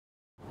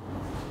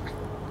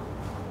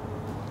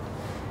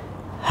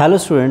Hello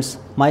students,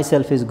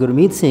 myself is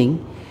Gurmeet Singh,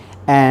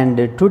 and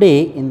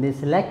today in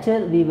this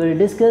lecture we will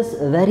discuss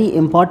a very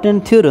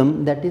important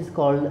theorem that is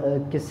called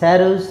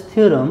Casaro's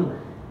theorem,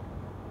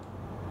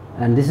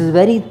 and this is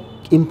very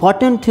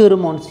important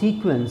theorem on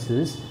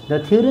sequences. The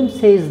theorem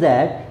says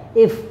that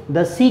if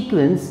the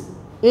sequence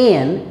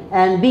an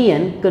and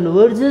bn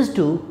converges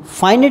to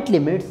finite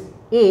limits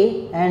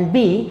a and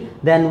b,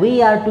 then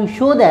we are to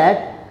show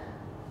that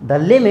the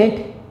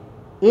limit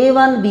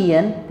a1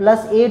 bn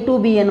plus a2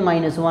 bn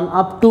minus 1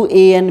 up to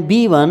a n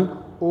b1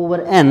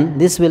 over n,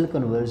 this will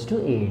converge to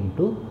a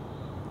into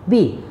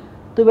b.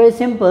 तो very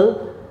simple,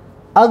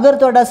 अगर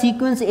ਤੁਹਾਡਾ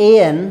sequence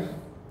an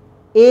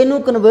a ਨੂੰ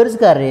converge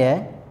ਕਰ ਰਿਹਾ ਹੈ,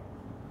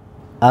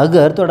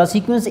 अगर ਤੁਹਾਡਾ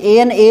sequence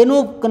an a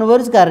ਨੂੰ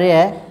converge ਕਰ ਰਿਹਾ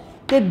ਹੈ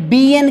ਤੇ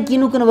bn ਕੀ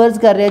ਨੂੰ converge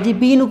ਕਰ ਰਿਹਾ ਜੀ,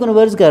 b ਨੂੰ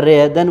converge ਕਰ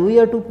ਰਿਹਾ ਹੈ, then we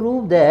are to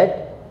prove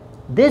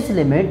that this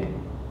limit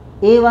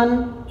a1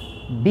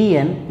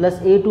 bn plus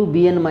a2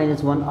 bn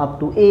minus 1 up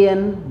to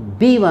an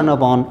b1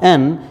 upon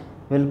n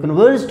will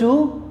converge to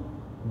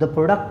the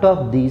product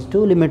of these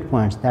two limit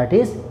points, that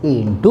is a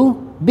into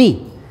b.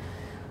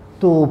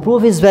 So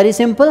proof is very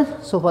simple.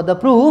 So for the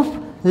proof,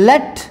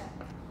 let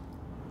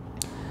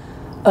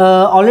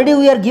already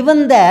we are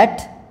given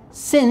that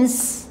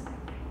since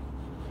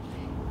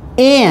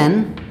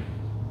an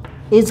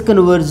is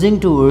converging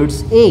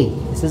towards a,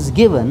 this is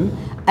given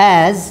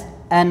as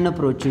n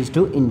approaches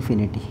to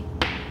infinity.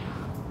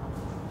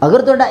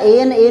 अगर थोड़ा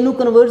an a ਨੂੰ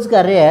converge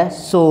कर रहा है,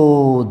 so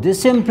this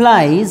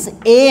implies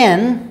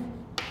an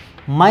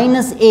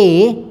minus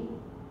a,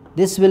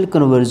 this will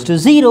converge to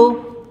 0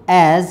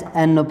 as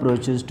n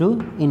approaches to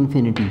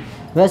infinity.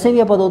 वैसे भी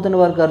आप दो तीन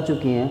बार कर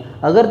चुके हैं.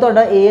 अगर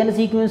थोड़ा an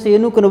sequence a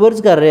ਨੂੰ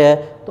converge कर रहा है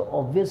तो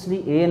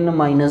obviously an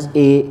minus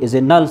a is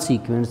a null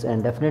sequence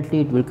and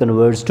definitely it will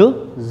converge to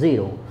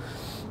 0.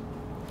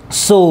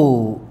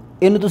 So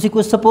इन्हें तुसी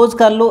कुछ suppose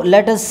कर लो.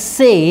 Let us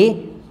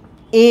say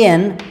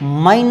an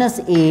minus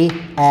a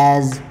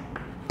as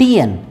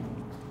tn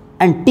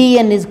and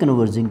tn is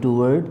converging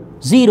toward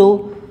 0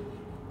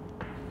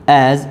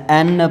 as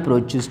n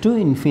approaches to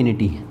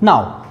infinity. Now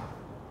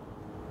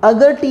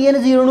अगर tn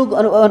 0 ਨੂੰ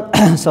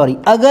sorry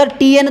अगर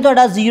tn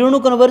ਤੁਹਾਡਾ 0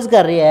 ਨੂੰ converge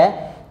ਕਰ ਰਿਹਾ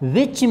ਹੈ,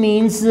 which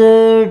means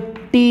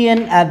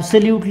tn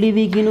absolutely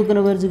भी किनु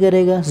converge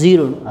करेगा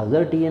 0 ਨੂੰ.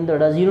 अगर tn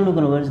ਤੁਹਾਡਾ 0 ਨੂੰ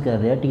converge कर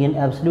रहा है, tn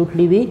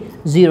absolutely भी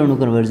 0 ਨੂੰ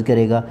converge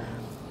करेगा.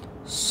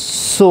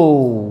 So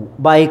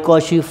by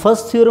Cauchy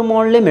first theorem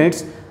on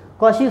limits,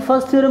 Cauchy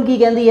first theorem की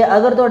कहती है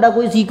अगर ਤੁਹਾਡਾ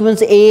कोई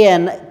sequence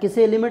an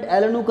किसी लिमिट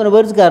l ਨੂੰ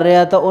converge कर रहा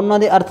है तो ਉਹਨਾਂ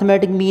ਦੇ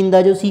arithmetic mean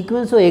ਦਾ जो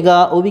sequence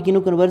होएगा वो भी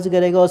किनु converge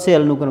करेगा, उसे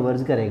l ਨੂੰ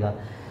converge करेगा.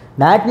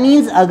 That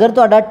means अगर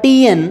ਤੁਹਾਡਾ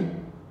tn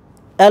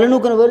l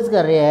ਨੂੰ converge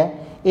कर रहा है,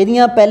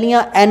 ਇਹਦੀਆਂ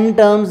ਪਹਿਲੀਆਂ n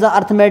terms ਦਾ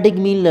arithmetic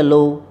mean ले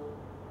लो.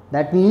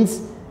 That means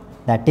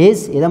that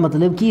is ਇਹਦਾ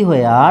मतलब ਕੀ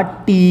ਹੋਇਆ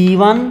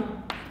t1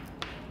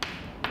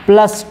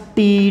 plus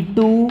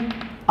t2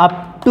 up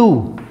to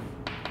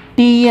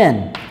tn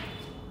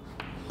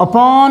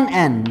upon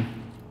n.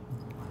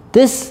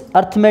 This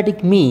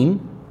arithmetic mean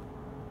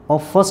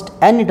of first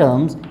n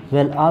terms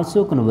will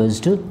also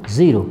converge to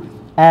 0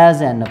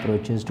 as n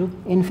approaches to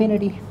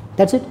infinity.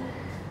 That's it.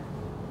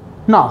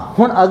 Now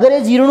when agar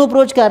ye 0 nu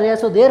approach kar raha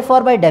hai, so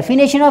therefore by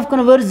definition of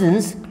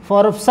convergence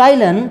for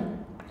epsilon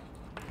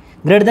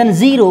greater than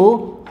 0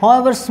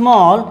 however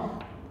small,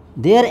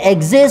 there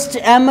exists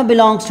m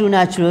belongs to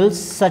naturals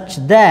such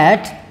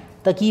that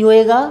तो की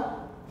होएगा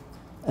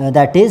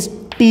that is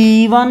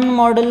t1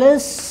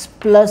 modulus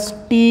plus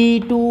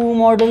t2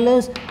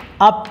 modulus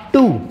up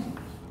to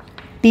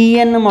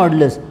tn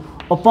modulus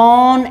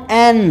upon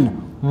n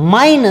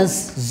minus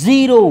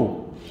 0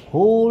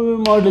 whole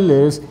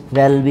modulus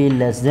will be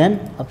less than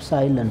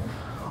epsilon.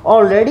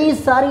 Already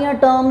सारियां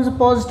terms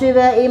positive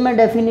है, ये मैं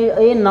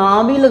ये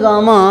ना भी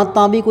लगावां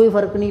तां भी कोई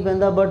फर्क नहीं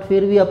पैंदा, बट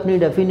फिर भी अपनी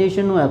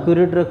डेफिनेशन नूं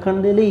एक्यूरेट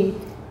रखण दे लई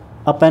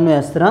आप इन्हूं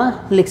इस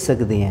तरह लिख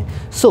सकते हैं.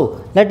 सो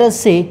लेट अस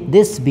से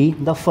this be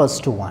the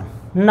first one.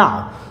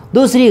 Now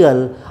दूसरी गल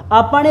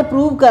आपने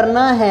प्रूव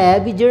करना है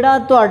भी जिहड़ा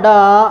तुहाडा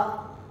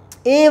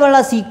ए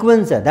वाला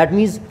सीक्वेंस है, दैट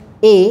मीनस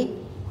ए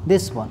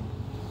दिस वन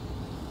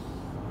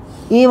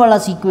ए वाला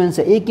सीक्वेंस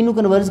है, ए किनू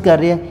कन्वर्ज कर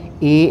रहा है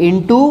ए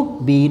इंटू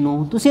बी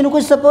नू. तुसीं इहनूं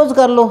कुछ सपोज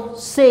कर लो,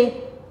 से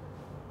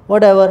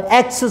वट एवर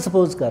एक्स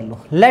सपोज कर लो.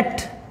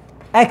 Late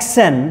x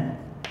N,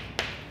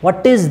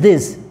 what is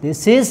this,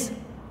 this is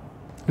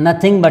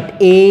nothing but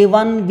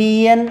a1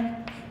 bn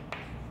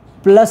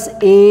plus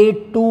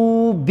a2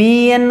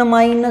 bn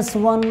minus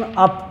 1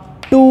 up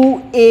to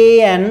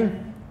an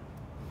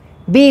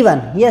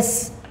b1, yes,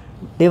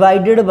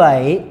 divided by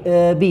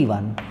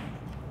b1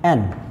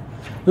 n.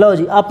 लो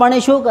जी आपने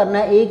show करना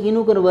है a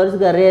किनू converge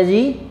कर रहा है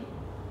जी,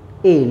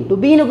 a into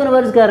b नू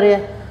converge कर रहा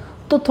है.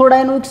 तो थोड़ा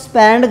इनू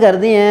एक्सपैंड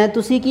करते हैं.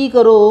 तुसी की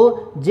करो,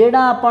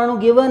 जेड़ा आपां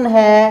गिवन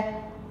है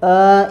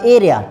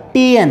एरिया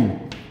tn,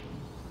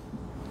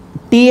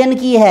 tn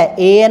की है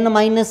an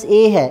माइनस a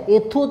है,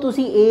 इत्थों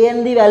तुसी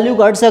an की वैल्यू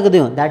कढ़ सकते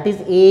हो, that is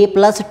a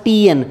plus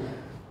tn.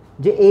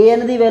 J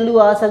an की वैल्यू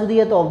आ सकती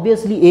है तो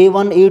ऑब्वियसली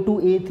a1 a2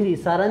 a3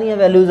 सारा दी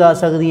वैल्यूज आ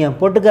सकती हैं.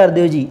 पुट कर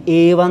दो जी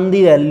a1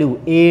 की वैल्यू,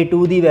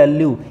 a2 की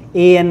वैल्यू,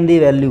 an की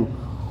value,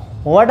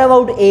 what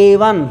about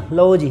A1?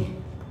 Low ji,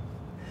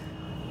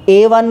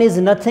 A1 is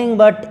nothing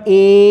but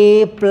A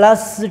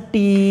plus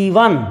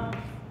T1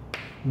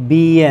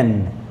 Bn.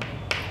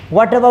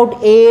 What about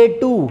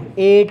A2?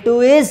 A2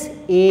 is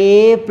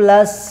A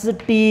plus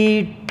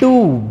T2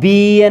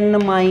 Bn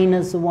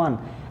minus 1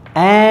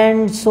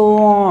 and so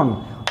on.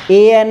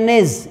 An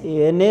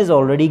is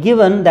already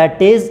given,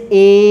 that is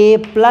A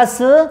plus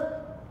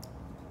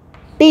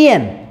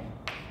Tn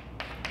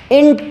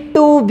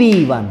into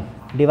B1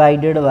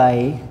 divided by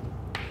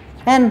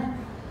n.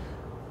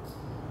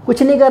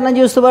 कुछ नहीं करना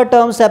जी, उसके बाद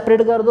term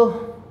separate कर दो।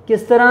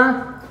 किस तरह?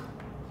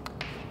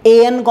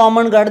 an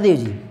common कढ़ दिओ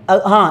जी।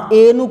 हाँ,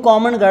 a नू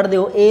कॉमन कढ़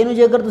दिओ। a नू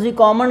जेकर तुसी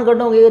कॉमन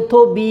कढ़ोगे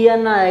इत्थों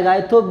bn आएगा,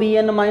 इत्थों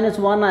bn माइनस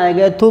 1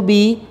 आएगा, इत्थों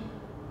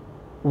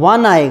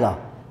b1 आएगा।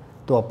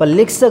 तो आप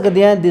लिख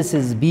सकते हैं this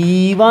is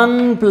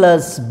b1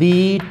 plus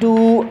b2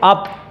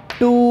 up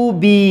to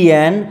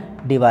bn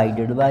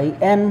divided by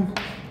n।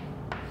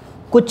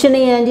 कुछ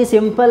नहीं है जी,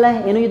 सिंपल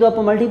है। इन्हों जो आप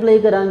मल्टीप्लाई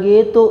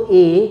करांगे तो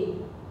a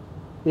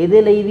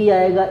ਇਹਦੇ ਲਈ ਵੀ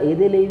ਆਏਗਾ,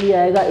 ਇਹਦੇ ਲਈ ਵੀ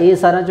ਆਏਗਾ, ਇਹ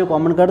ਸਾਰਿਆਂ ਚੋਂ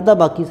ਕਾਮਨ ਕੱਢਦਾ,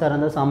 ਬਾਕੀ ਸਾਰਿਆਂ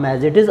ਦਾ ਸਮ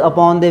ਐਜ਼ ਇਟ ਇਜ਼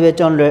ਅਪੋਨ ਦੇ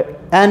ਵਿੱਚ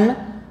n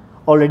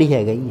ਆਲਰੇਡੀ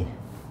ਹੈਗਾ ਹੀ ਹੈ,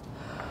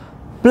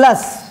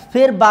 प्लस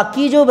फिर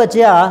बाकी जो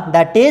बचा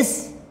दैट इज़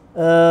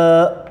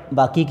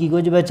बाकी की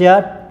कुछ बचा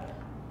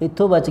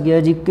इतों बच गया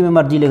जी, कि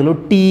मर्जी लिख लो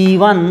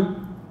T1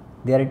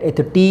 देर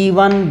इतने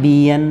T1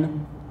 Bn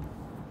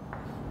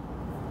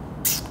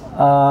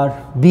और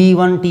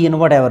B1 Tn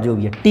वट एवर जो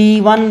भी है,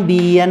 T1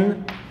 Bn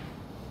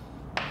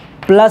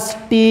plus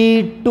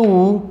T2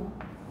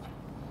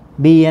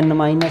 Bn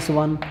minus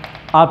 1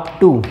 up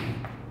to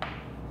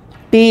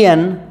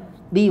Tn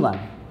B1।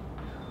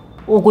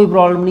 वो कोई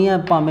प्रॉब्लम नहीं है,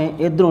 भावें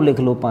इधरों लिख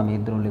लो भावें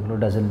इधरों लिख लो,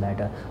 डजन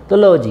मैटर। तो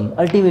लो जी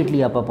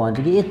अल्टीमेटली आप पहुँच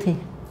गए इत्थे।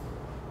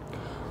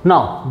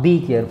 नाउ बी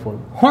केयरफुल,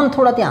 हुण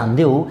थोड़ा ध्यान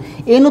दिओ,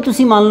 इनू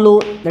तुसी मान लो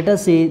लेट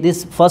अस से दिस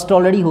फर्स्ट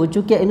ऑलरेडी हो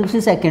चुकी है, इनू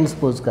तुसी सैकेंड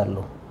सपोज कर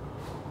लो।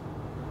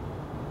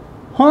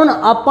 हुण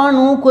आपां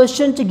नूं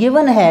क्वेश्चन च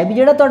गिवन है भी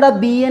जिहड़ा तुहाडा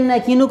Bn है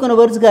किनू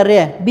कन्वर्ज कर रहा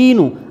है, बी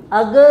नूं।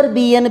 अगर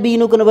Bn बी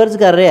नूं कन्वर्ज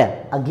कर रहा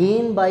है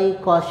again bye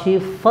Cauchy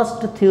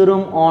first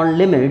theorem on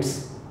limits,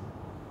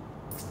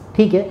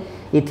 ठीक है।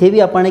 इत्थे भी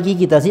आपां ने की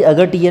कीता सी,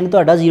 अगर Tn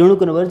तुहाडा 0 नूं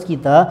कन्वर्ज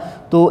कीता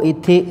तो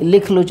इत्थे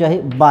लिख लो चाहे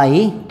bye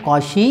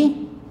Cauchy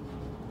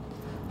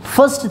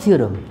first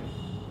theorem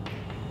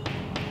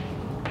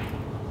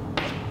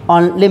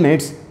on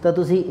limits, तो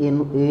तुसी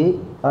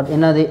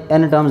इन्हां दे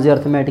n टर्म्स दे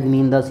अर्थमैटिक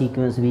मीन दा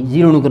सीक्वेंस भी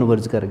 0 नूं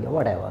कन्वर्ज कर गया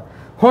वट एवर।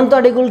 हुण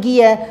तुहाडे कोल की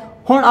है,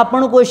 हुण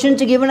आपां नूं क्वेश्चन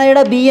च गिवन है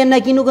जिहड़ा Bn है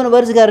किनूं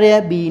कन्वर्ज कर रहा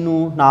है, बी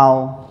नूं। Now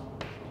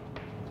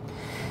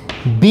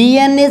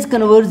Bn is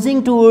converging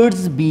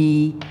towards B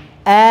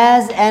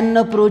as n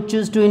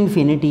approaches to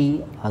infinity.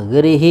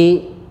 अगर ये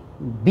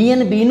Bn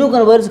B नूं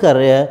कन्वर्ज कर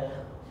रहा है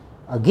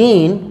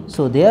again,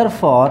 so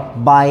therefore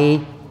by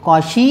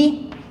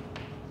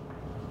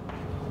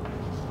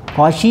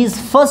कॉशी's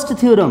first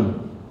theorem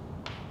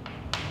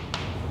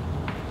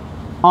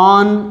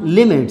on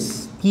limits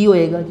की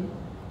होएगा जी।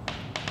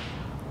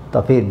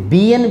 तो फिर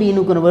Bn B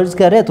नूं कन्वर्ज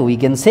कर रहा है तो we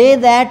can say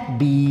that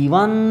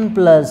B1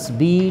 plus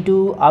B2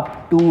 up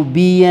to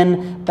Bn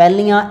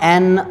पहलियां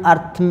n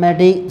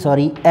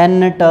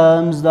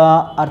terms दा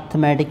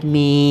अर्थमैटिक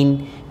मीन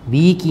B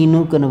की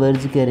नूं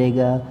कन्वर्ज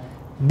करेगा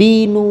B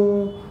नूं,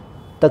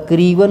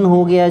 तकरीबन हो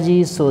गया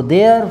जी। सो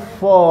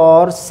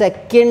देयरफॉर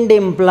सेकंड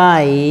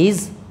इंप्लाइज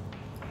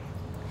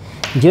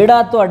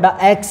जिहड़ा तुहाडा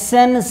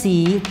xn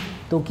सी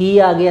तो की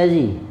आ गया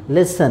जी,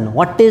 listen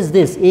what is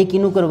this, A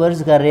किनू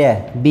converge कर रहा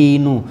है बी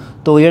नू,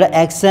 तो जिहड़ा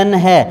xn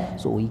है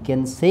so we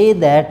can say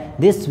that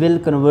this will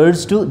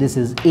converge to this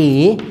is a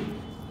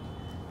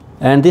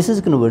and this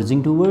is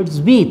converging towards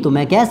b। तो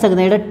मैं कह सकता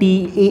जिहड़ा टी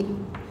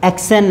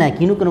xn है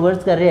किनू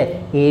कन्वर्ज कर रहा है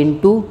a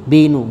इंटू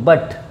बी नू,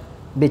 बट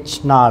बिच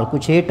नाल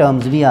कुछ ये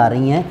टर्म्स भी आ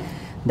रही हैं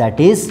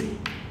that is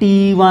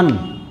T1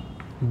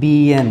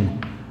 Bn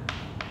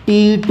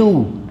T2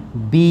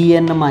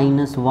 Bn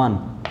minus 1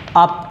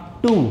 up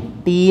to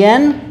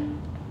Tn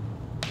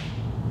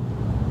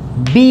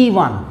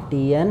B1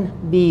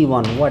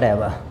 what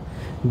ever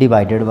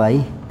divided by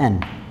n।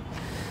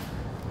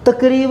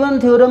 तकरीबन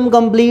थ्योरम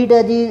कंप्लीट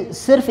है जी।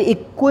 सिर्फ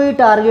इको ही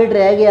टारगेट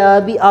रह गया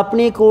भी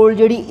अपने कोल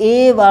जिहड़ी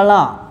ए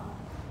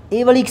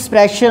वाली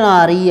एक्सप्रैशन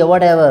आ रही है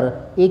वट एवर,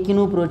 ए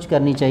किनू अप्रोच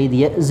करनी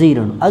चाहिए है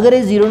 0 नूं। अगर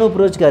ये 0 नूं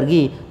अप्रोच कर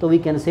गई तो we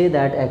can say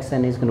that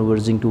xn is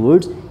converging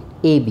towards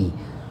A B.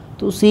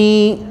 तुसी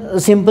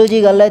सिंपल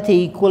जी गल है, इत्थे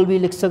इक्वल भी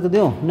लिख सकते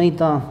हो, नहीं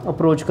तो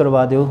अप्रोच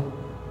करवा दो,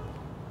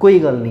 कोई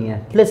गल नहीं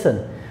है। लिसन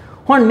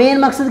हुण मेन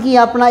मकसद की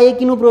अपना ए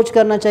किनू अप्रोच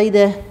करना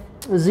चाहिए है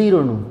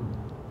 0 नूं,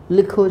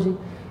 लिखो जी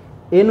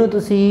इनू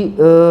तुसी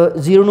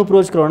 0 नूं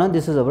अप्रोच करवाना,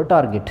 this is our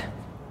target.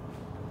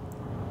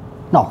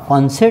 Now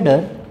consider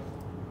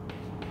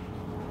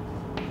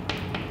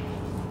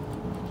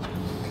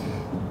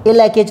ये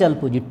लैके चल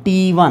पो जी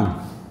T1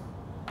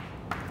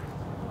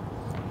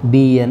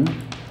 Bn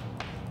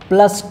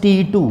plus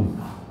T2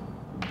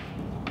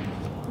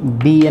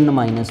 Bn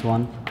minus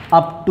 1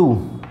 up to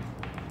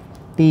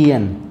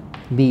Tn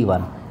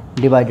B1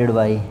 divided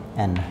by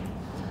n।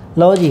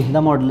 Low ji the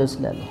modulus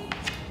ले लो।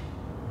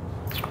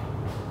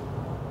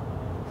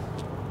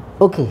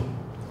 ओके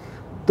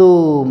तो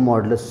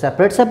मॉडुलस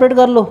सैपरेट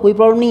कर लो, कोई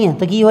प्रॉब्लम नहीं है।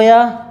 तो की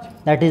होया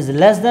दैट इज़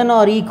लैस दैन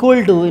और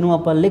इक्वल टू, इनू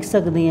आप लिख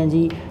सकते हैं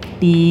जी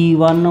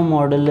T1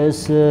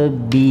 modulus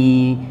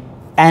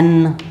BN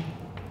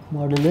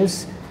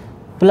modulus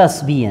plus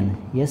BN,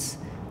 yes,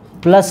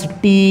 plus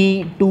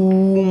T2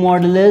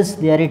 modulus,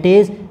 there it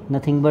is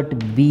nothing but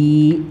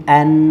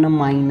BN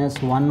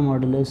 -1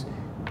 modulus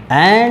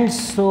and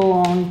so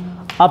on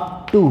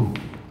up to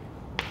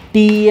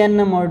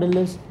TN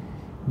modulus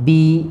B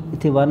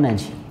इतने 1 है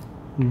जी,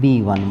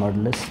 B1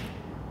 modulus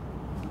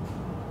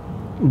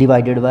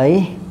divided by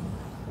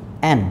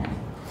N।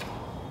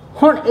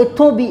 हुण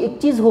इत्थों भी एक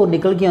चीज़ होर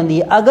निकल के आती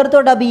है, अगर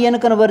तुहाडा BN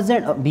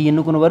कन्वर्जेंट,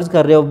 BN कन्वर्ज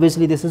कर रहा है,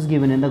 obviously this is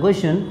given in the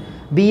question,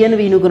 BN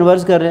V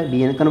converge कर रहा है,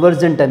 BN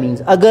कन्वर्जेंट है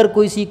मीनस अगर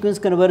कोई सीक्वेंस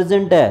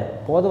कन्वर्जेंट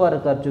है, बहुत बार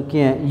कर चुके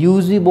हैं,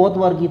 यूज़ भी बहुत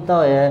बार किया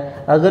होया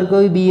है, अगर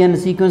कोई BN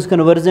सीक्वेंस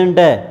कन्वर्जेंट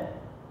है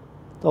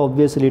तो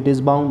ओबवियसली इट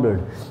इज़ बाउंडेड।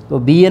 तो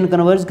BN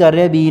कन्वर्ज कर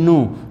रहा है B नू,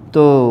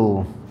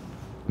 तो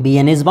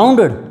BN इज़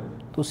बाउंडेड,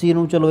 तो सी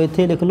नू चलो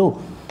इत्थे लिख लो।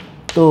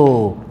 तो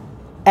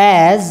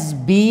as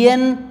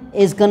BN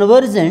is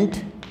convergent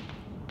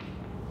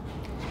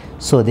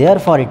so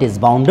therefore it is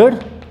bounded.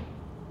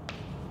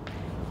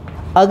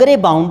 अगर ये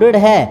बाउंडेड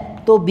है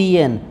तो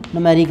BN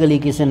न्यूमेरिकली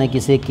किसी न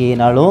किसी के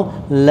नालों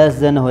लेस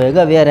देन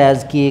होएगा, वेयर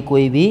एज के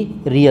कोई भी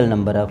रियल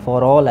नंबर है,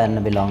 for all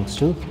N belongs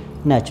to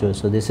natural.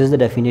 So this is the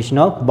definition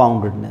of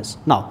boundedness.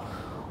 Now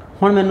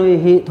हुण मैनू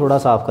यही थोड़ा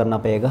साफ करना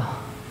पएगा।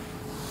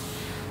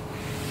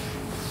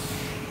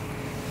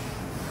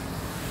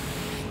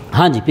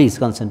 हाँ जी प्लीज़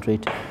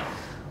कंसनट्रेट।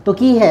 तो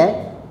की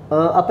है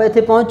आप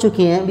इत्थे पहुँच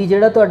चुके हैं भी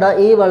जिहड़ा तुहाडा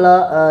ए वाला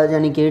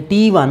यानी कि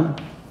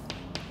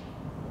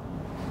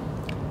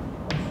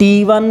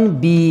T1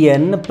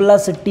 BN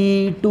plus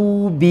T2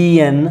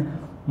 BN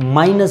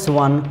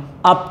 -1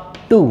 up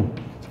to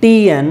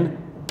TN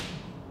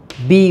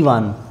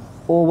B1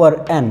 over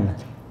N,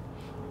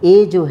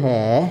 ये जो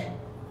है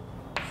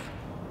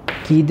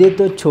किदे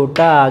तो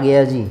छोटा आ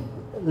गया जी,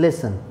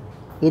 लिसन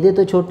ये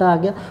तो छोटा आ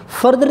गया।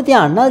 फर्दर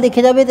ध्यान नाल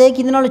देखा जाए तो यह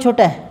किदे नालों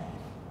छोटा है,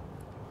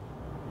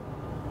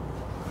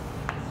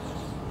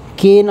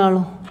 के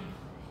नालों,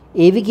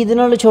 ये भी किदे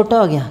नालों छोटा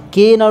हो गया,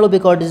 के नालों,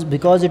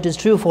 because it is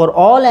true for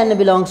all N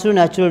belongs to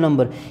natural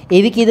number,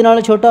 ये भी किदे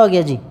नालों छोटा हो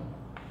गया जी,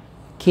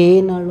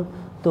 के नालों।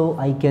 तो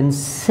I can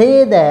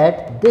say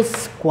that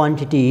this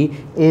quantity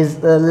is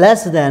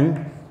less than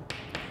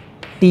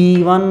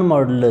T1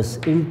 modulus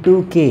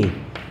into के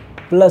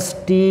प्लस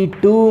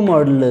T2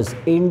 मॉडुलस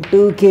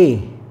इंटू के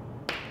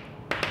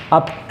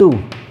up to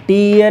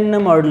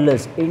TN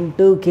modulus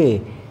into के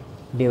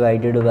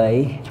डिवाइडेड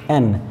बाई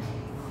N।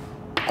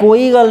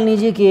 कोई गल नहीं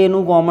जी, के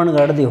नू कॉमन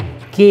कढ़ दिओ,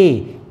 के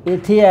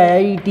इत्थे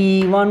आया जी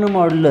T1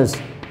 modulus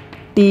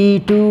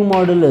T2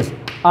 modulus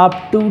up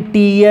to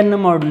TN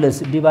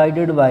modulus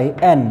divided by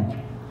N।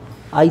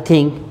 I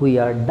think we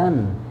are done,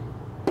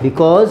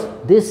 because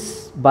this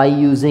by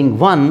using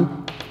 1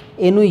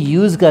 इनू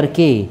यूज़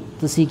करके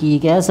तुसी की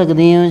कह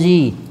सकते हो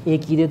जी ये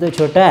किदे तो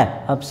छोटा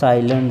है,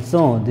 epsilon. So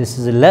this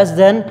is less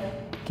than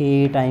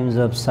के times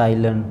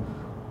epsilon.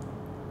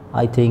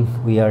 I think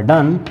we are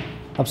done.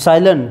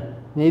 Epsilon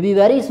may be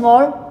very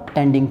small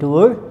tending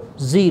toward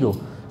 0.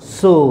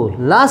 So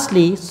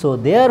lastly, so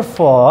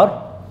therefore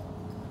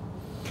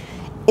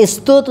इस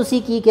तो तुसी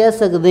की कह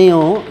सकते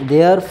हो,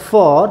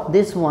 therefore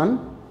this one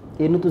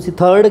इनू तुसी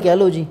थर्ड कह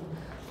लो जी,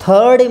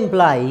 third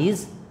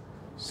implies,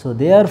 so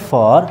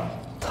therefore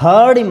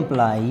third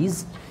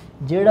implies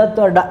जेड़ा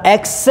तुहाडा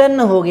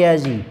xn हो गया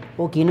जी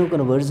वो किनू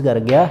कन्वर्ज कर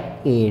गया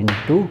a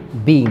into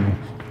b नू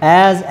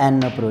as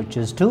n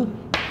approaches to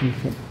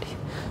infinity.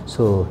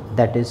 So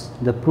that is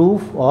the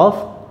proof of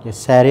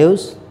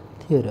Casaro's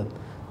theorem.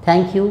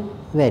 Thank you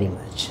very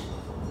much.